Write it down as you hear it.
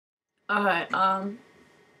Alright,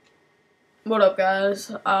 what up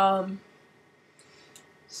guys?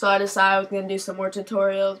 So I decided I was gonna do some more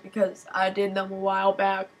tutorials because I did them a while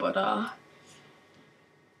back, but I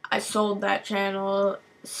sold that channel,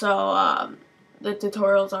 so the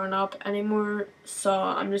tutorials aren't up anymore, so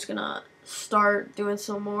I'm just gonna start doing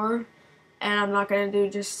some more, and I'm not gonna do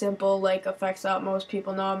just simple like effects that most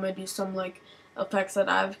people know. I'm gonna do some like effects that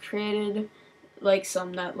I've created, like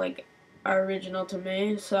some that like are original to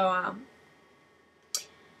me. So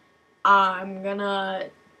I'm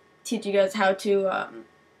gonna teach you guys how to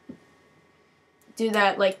do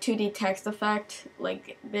that like 2D text effect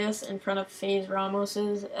like this in front of FaZe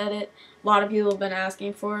Ramos's edit. A lot of people have been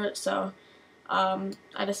asking for it, so I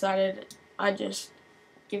decided I'd just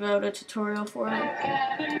give out a tutorial for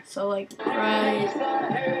it. So like right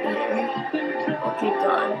here, I'll keep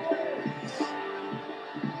going.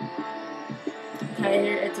 Okay,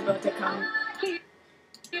 here it's about to come.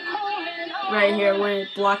 Right here when it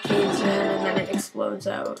blockades in and then it explodes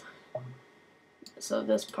out. So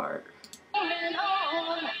this part.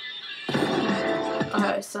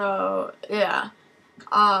 Okay, so yeah,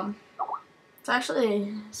 it's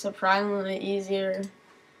actually surprisingly easier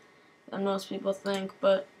than most people think.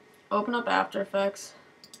 But open up After Effects,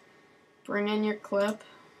 bring in your clip.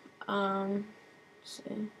 Let's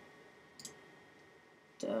see,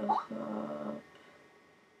 desktop.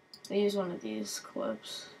 I use one of these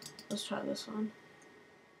clips. Let's try this one.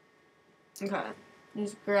 Okay,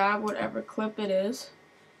 just grab whatever clip it is,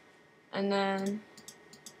 and then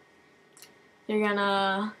you're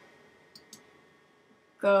gonna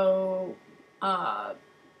go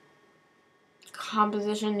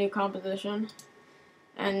composition, new composition,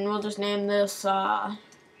 and we'll just name this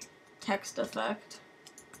text effect.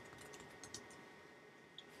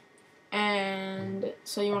 And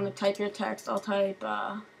so you want to type your text. I'll type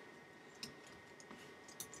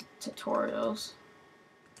tutorials.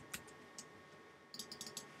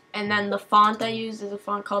 And then the font I use is a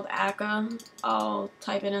font called Akka. I'll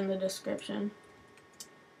type it in the description.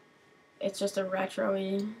 It's just a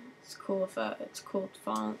retro-y. It's cool effect. It's cool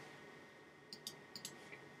font.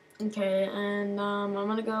 Okay, and I'm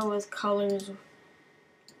gonna go with colors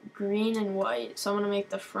green and white. So I'm gonna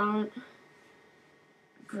make the front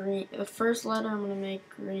green. The first letter I'm gonna make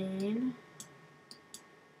green,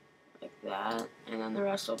 like that, and then the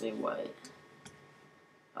rest will be white.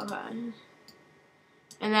 Okay.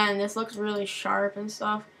 And then this looks really sharp and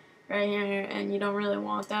stuff right here, and you don't really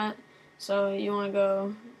want that. So you want to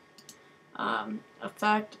go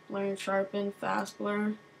Effect, Blur and Sharpen, Fast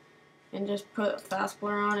Blur, and just put Fast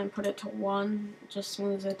Blur on and put it to 1. It just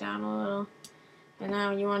smooths it down a little. And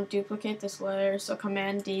now you want to duplicate this layer, so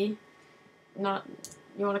Command D. You want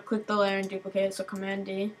to click the layer and duplicate it, so Command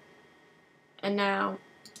D. And now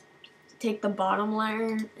take the bottom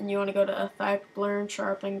layer, and you want to go to Effect, Blur and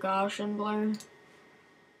Sharpen, Gaussian Blur,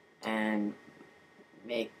 and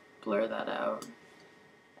blur that out.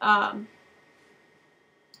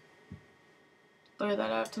 Blur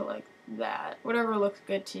that out to like that. Whatever looks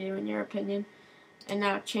good to you in your opinion. And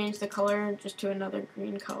now change the color just to another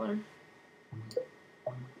green color.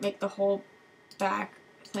 Make the whole back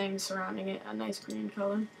thing surrounding it a nice green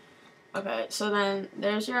color. Okay, so then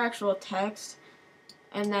there's your actual text.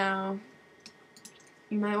 And now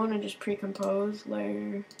you might want to just pre-compose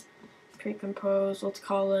layer. Pre-compose, let's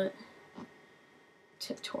call it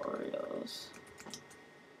tutorials.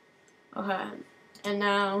 Okay, and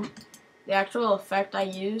now the actual effect I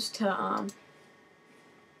used to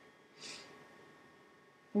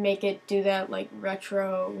make it do that like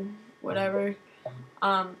retro whatever,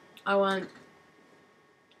 I went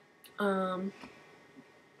down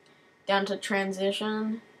to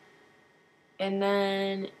transition, and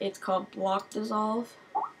then it's called block dissolve.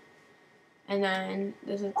 And then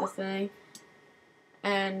this is the thing,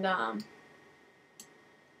 and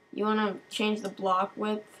you want to change the block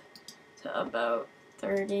width to about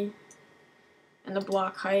 30, and the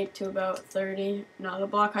block height to about 30. No, the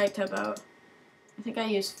block height to about, I think I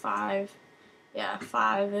used 5. Yeah,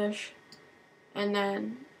 5-ish. And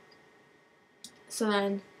then, so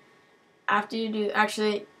then, after you do,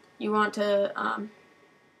 actually, you want to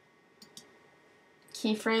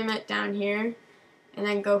keyframe it down here, and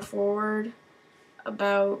then go forward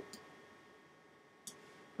about,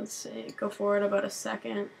 let's see, go forward about a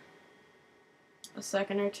second or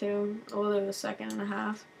two. We'll do a second and a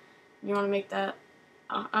half. You want to make that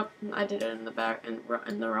up. I did it in the back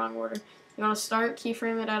in the wrong order. You want to start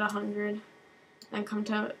keyframe it at 100, then come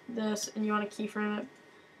to this, and you want to keyframe it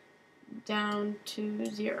down to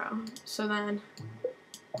 0. So then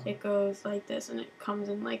it goes like this, and it comes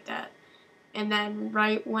in like that. And then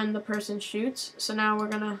right when the person shoots, so now we're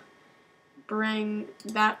gonna bring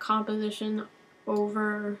that composition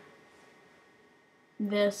over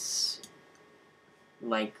this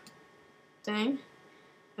like thing,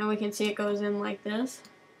 and we can see it goes in like this,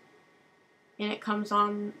 and it comes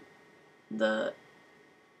on the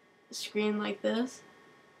screen like this,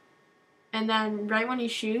 and then right when he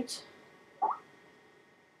shoots,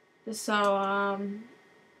 so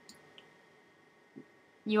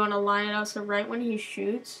you want to line it up so right when he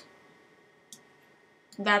shoots,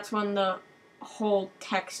 that's when the whole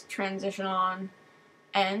text transition on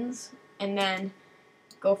ends, and then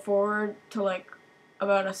go forward to like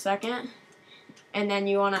about a second, and then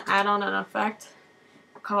you want to add on an effect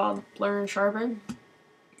called blur and sharpen,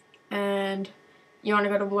 and you want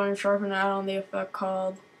to go to blur and sharpen and add on the effect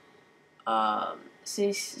called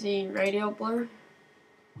CC radial blur,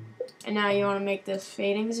 and now you want to make this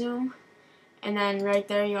fading zoom, and then right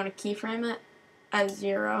there you want to keyframe it at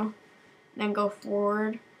 0, then go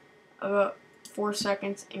forward about 4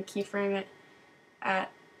 seconds and keyframe it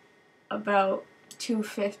at about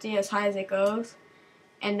 250 as high as it goes,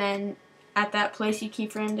 and then at that place you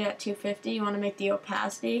keyframed it at 250, you want to make the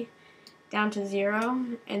opacity down to 0,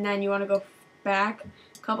 and then you want to go back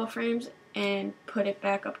a couple frames and put it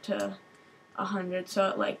back up to 100 so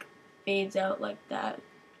it like fades out like that.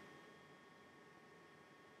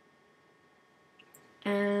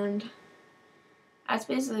 And that's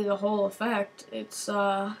basically the whole effect. It's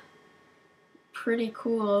pretty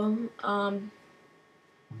cool.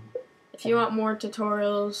 If you want more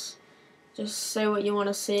tutorials, just say what you want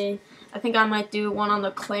to see. I think I might do one on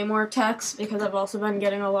the Claymore text because I've also been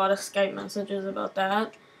getting a lot of Skype messages about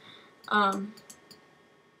that.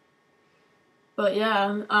 But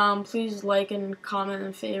yeah, please like and comment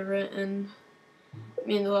and favorite, and it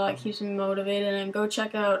means a lot. It keeps me motivated. And go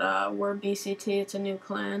check out Word BCT. It's a new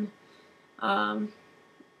clan that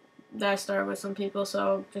I started with some people,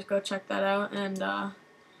 so just go check that out. And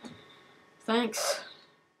thanks.